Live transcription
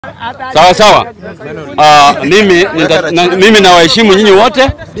Sawa sawa. Mimi nawaheshimu nyinyi wote.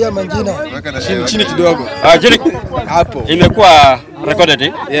 Ndio majina. Chini kidogo. Chini Hapo. Imekuwa recorded.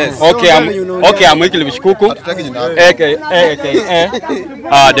 Yes. Okay, amwekile mshikuku.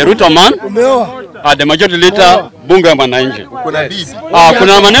 The Ruto man. The majority leader bunge ya wananchi.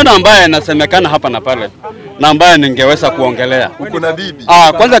 Kuna maneno ambayo yanasemekana hapa na pale na ambayo ningeweza kuongelea.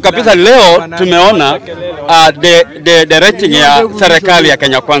 Kwanza kabisa leo tumeona the rating ya serikali ya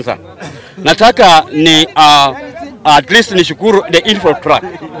Kenya Kwanza. Nataka ni at least nishukuru the info track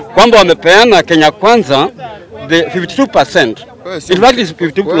kwamba wamepeana Kenya Kwanza the 52%. In fact is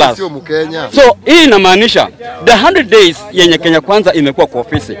 52 plus. So hii inamaanisha the 100 days yenye Kenya Kwanza imekuwa kwa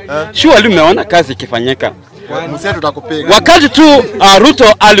ofisi. Surely umeona kazi ikifanyika. Wakati tu Ruto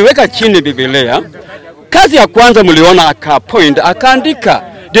aliweka chini Bibilia, kazi ya kwanza mliona akaandika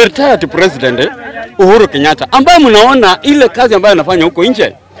the retired president Uhuru Kenyatta, ambaye mnaona ile kazi ambayo anafanya huko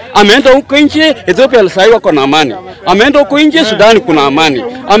nje. Ameenda huko nje Ethiopia sasa wako na amani. Ameenda huko nje Sudan kuna amani.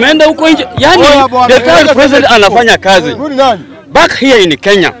 Ameenda huko nje, yani the retired president anafanya kazi. Back here in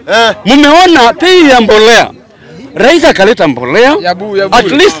Kenya, mumeona bei ya mbolea. Raila akaleta mbolea.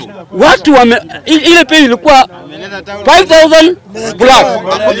 At least watu ile bei ilikuwa 5,000 plus.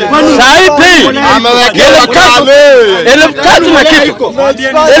 Sasa bei elfu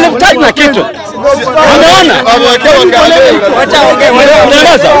tatu na kitu. Unaona?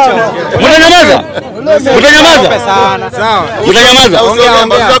 Mtanyamaza.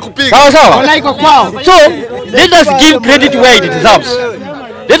 Sawa. So let us give credit where it deserves.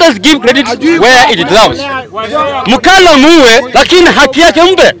 Let us give credit where it deserves. Mkala muwe lakini haki yake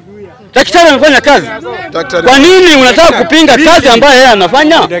mpe. Daktari amefanya kazi. Kwa nini unataka kupinga kazi ambayo yeye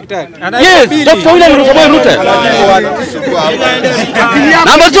anafanya? Yes, Dr. William Ruto.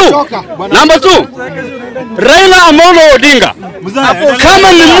 Number two. Raila Amolo Odinga.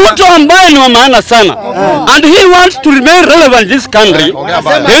 Kama ni mtu ambaye ni wa maana sana and he wants to remain relevant in this country,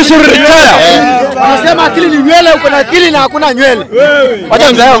 he should retire. Anasema akili ni nywele, uko na akili na hakuna nywele.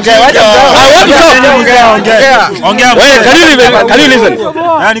 Wacha mzee ongea. Can you listen?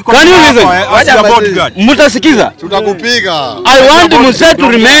 Mutasikiza. Tutakupiga. I want mzee to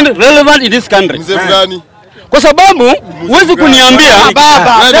remain relevant in this country. Mzee gani? Kwa sababu huwezi kuniambia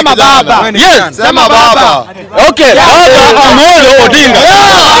baba, sema baba. Yes, sema baba. Okay, baba Amolo Odinga.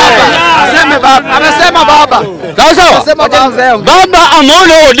 Anasema baba. Sawa. Baba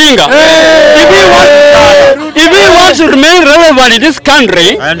Amolo Odinga. If he wants to remain relevant in this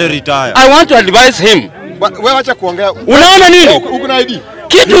country and retire, I want to advise him. Wewe acha kuongea. Unaona nini? Uko na ID?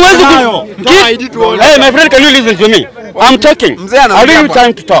 Kitu huwezi Hey my friend, can you listen to me? I'm talking. I need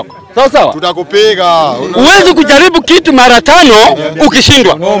time to talk. Sawa. Tutakupiga. Uwezi kujaribu kitu mara 5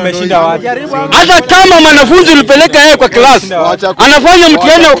 ukishindwa. Umeshinda wapi? Hata kama mwanafunzi ulipeleka yeye kwa class, anafanya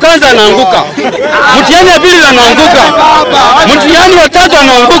mtihani wa kwanza anaanguka. Mtihani wa pili anaanguka. Mtihani wa 3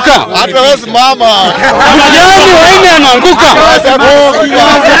 anaanguka. Hata wewe mama. Mtihani wa 4 anaanguka.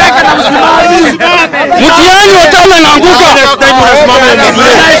 Mtihani wa 5 anaanguka.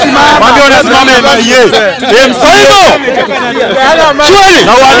 Mambo unasimama MCA. Surely.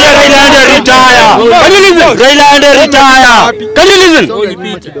 Can you listen?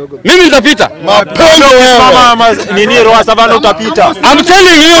 Mimi nitapita. Nini roa savana utapita? I'm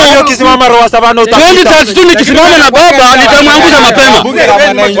telling you. Ukisimama roa savana utapita. 2032 nikisimama na baba nitamwangusha mapema.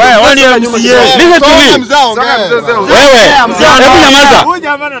 Wewe ni MCA. Listen to me. Wewe, hebu nyamaza.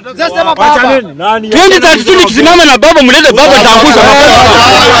 2032 nikisimama na baba mlete baba nitaangusha mapema.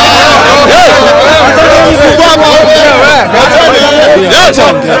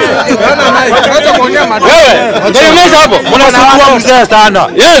 Wewe, hapo. Unasumbua mzee sana.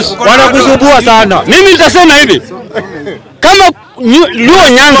 Yes, wanakusumbua sana. Mimi nitasema hivi. Kama Luo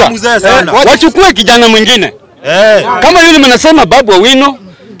Nyanza wachukue kijana mwingine. Kama yule mnasema babu Owino,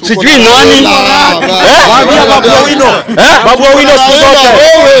 sijui nani. Babu Owino siku zote.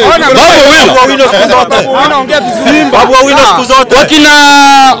 Babu Owino siku zote. Wakina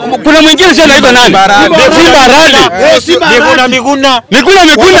kuna mwingine sio anaitwa nani? Simba Radi. Miguna.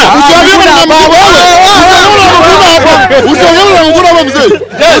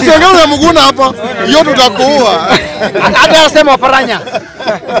 Usiongee na Muguna hapa. Hiyo tutakuua. Hata anasema Oparanya.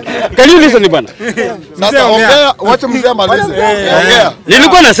 Can you listen bwana? Sasa ongea, wacha mzee amalize. Ongea.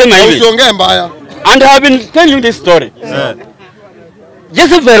 Nilikuwa nasema hivi. Usiongee mbaya. And I have been telling you this story.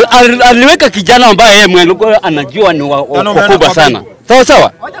 Jezebel aliweka kijana ambaye yeye mwenyewe anajua ni wakubwa sana.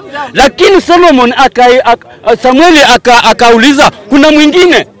 Sawa. Lakini Solomon Samueli akauliza kuna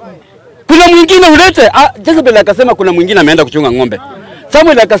mwingine ulete. Jezebel akasema kuna mwingine ameenda kuchunga ng'ombe.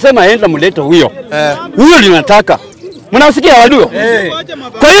 Samuel akasema aenda mlete huyo. Huyo linataka. Mnasikia waduo?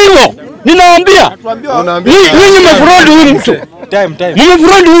 Kwa hivyo ninawaambia ninyi mmefurahi huyu mtu.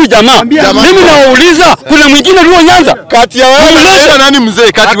 Mmefurahi huyu jamaa. Mimi nawauliza kuna mwingine alio Nyanza? Kati ya wewe na Raila nani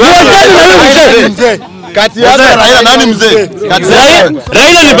mzee? Kati ya wewe na mzee. Kati ya Raila nani mzee?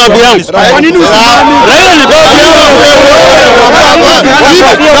 Raila ni babu yangu. Kwa nini usimami? Raila ni babu yangu.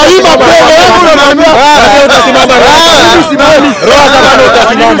 Raila baba yangu unaniambia utasimama. Roho Savana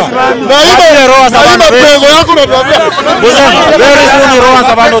utasimama. Raila Roho Savana pengo yako unaniambia. Very soon Roho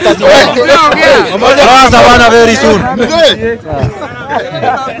Savana utasimama. Roho Savana very soon.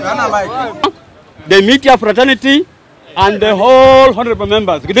 The media fraternity and the whole honorable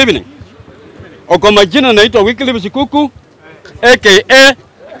members. Good evening. Kwa majina naitwa Wycliffe Shikuku aka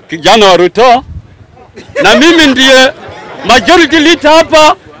kijana wa Ruto, na mimi ndiye majority leader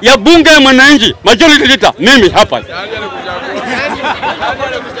hapa ya bunge ya mwananchi. Majority leader mimi hapa.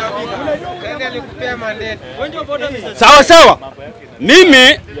 Sawa sawa.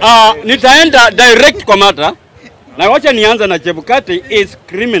 Mimi nitaenda direct kwa mata. Na wacha nianza na Chebukati is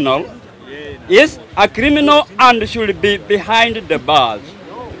criminal. Is a criminal and should be behind the bars.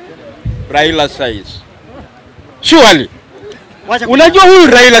 Raila says. Surely. Unajua huyu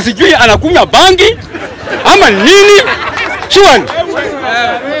Raila sijui anakunywa bangi ama nini? Surely.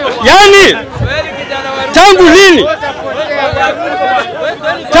 Yani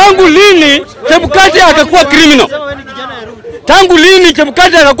tangu lini Chebukati akakuwa criminal? Tangu lini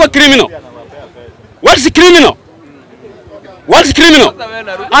Chebukati akakuwa criminal? What's criminal? What's criminal?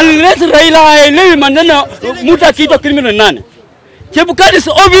 Unless Raila haelewi maneno mtu akiitwa criminal nani. Chebukati is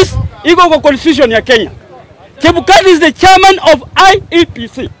obvious, iko kwa constitution ya Kenya. Chebukati is the chairman of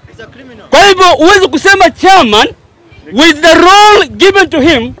IEPC. Kwa hivyo uweze kusema chairman with the role given to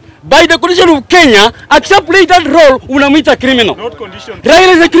him by the constitution of Kenya, accept play that role, unamwita criminal. Not condition.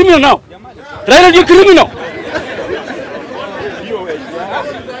 Raila is a criminal now. Raila is a criminal.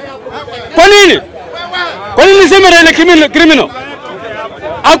 Kwa nini? Kwa nini niseme Raila criminal?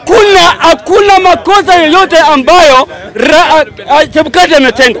 Hakuna makosa yoyote ambayo Chebukati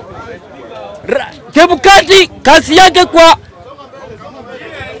ametenda. Chebukati kazi yake kwa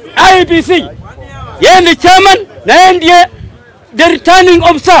IEPC. Yeye ni chairman na yeye ndiye the returning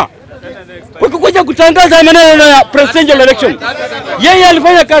officer. Ukikuja kutangaza maneno ya presidential election, yeye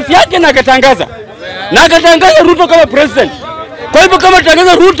alifanya kazi yake na akatangaza. Na akatangaza Ruto kama president. Kwa hivyo kama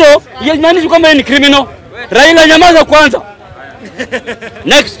tangaza Ruto, inamaanisha kwamba yeye ni criminal. Raila nyamaza kwanza.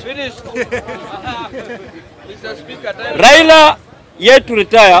 Next. Raila yet to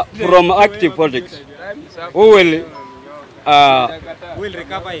retire from active politics. Who will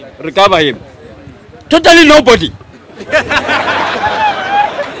recover him? Totally nobody.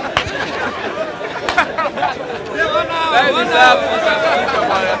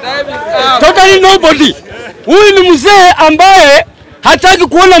 Totally nobody. Huyu ni mzee ambaye hataki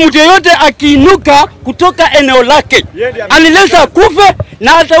kuona mtu yeyote akiinuka kutoka eneo lake. Alileta kufe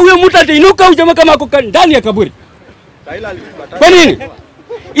na hata huyo mtu atainuka ujama kama ako ndani ya kaburi. Kwa nini?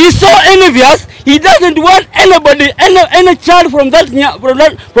 He's so envious, he doesn't want anybody, any child from that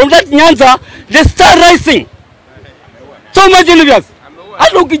Nyanza, the star rising. So much envious.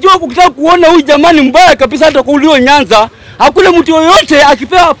 Hata ukitaka kuona huyu jamani mbaya kabisa hata kuulio Nyanza, hakuna mtu yoyote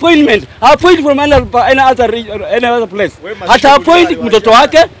akipewa appoint from any other place. Hata appoint mtoto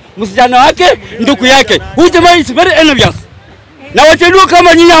wake, msichana wake, ndugu yake. Huyu jamaa is very envious. Na wacheluo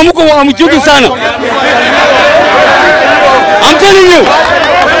kama nyinyi hamchuki sana. I'm telling you,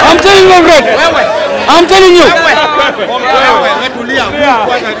 my friend. I'm telling you.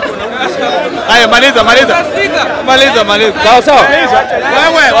 Haya maliza. Sawa.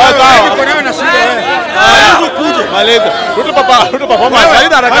 Maliza. Ruto performance.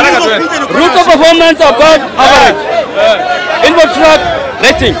 Ruto performance above average. Inward track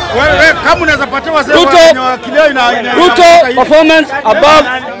rating. Kama unaweza patia wazee Ruto performance above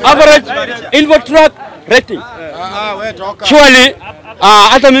average. Inward track rating. Surely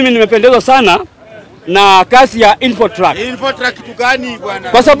hata mimi nimependezwa sana na kazi ya Infotrack. Infotrack kitu gani bwana?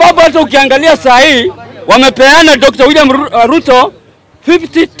 Kwa sababu hata ukiangalia saa hii wamepeana Dr. William Ruto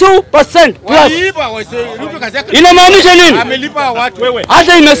 52% plus. Inamaanisha nini? Amelipa watu wewe.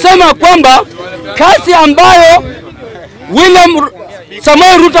 Hata imesema kwamba kazi ambayo William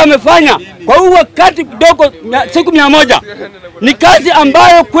Samoei Ruto amefanya kwa huu wakati kidogo siku 100 ni kazi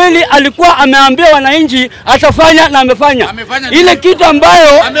ambayo kweli alikuwa ameambia wananchi atafanya na amefanya. Ile kitu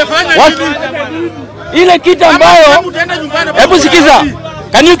ambayo hebu sikiza.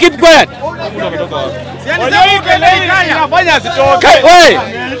 Can you keep quiet?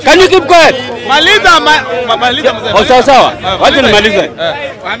 Can you keep quiet? Maliza mzee. Oh, sawa sawa. Wacha nimalize.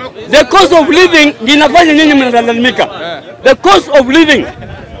 The cost of living inafanya nyinyi mnalalamika. The cost of living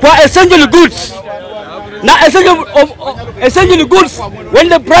for essential goods. Now essential goods, when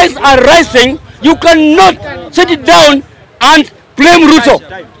the price are rising, you cannot sit it down and blame Ruto.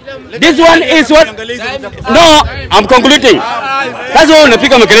 This one is what? No, I'm concluding. That's why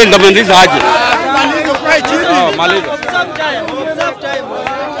unapika makelele ndamaliza aje.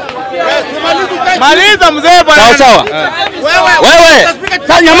 Maliza mzee bwana. Sawa sawa. Wewe,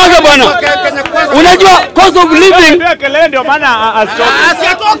 sasa nyamaza bwana. Unajua cost of living. Ndio maana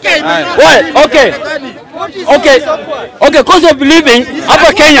Asitoke. Okay, cost of living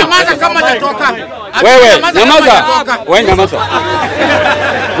hapa Kenya. Nyamaza kama hajatoka. Wewe, nyamaza. Wewe nyamaza.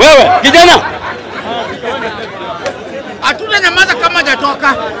 Wewe, kijana. Hatuna nyamaza kama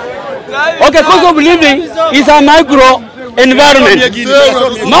hajatoka. Okay, cost of living is a micro environment.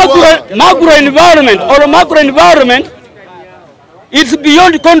 Macro environment or macro environment, it's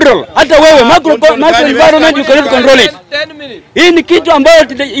beyond control. Hata wewe macro environment you cannot control it. Hii ni kitu ambayo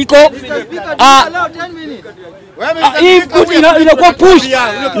iko hii inakuwa push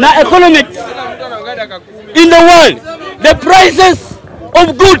na economic in the world. The prices of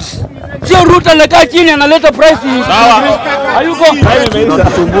goods. Sio Ruto anakaa chini analeta price. Hayuko.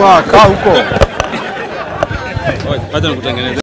 Unatusumbua kaa huko. Wacha nikutengeneze.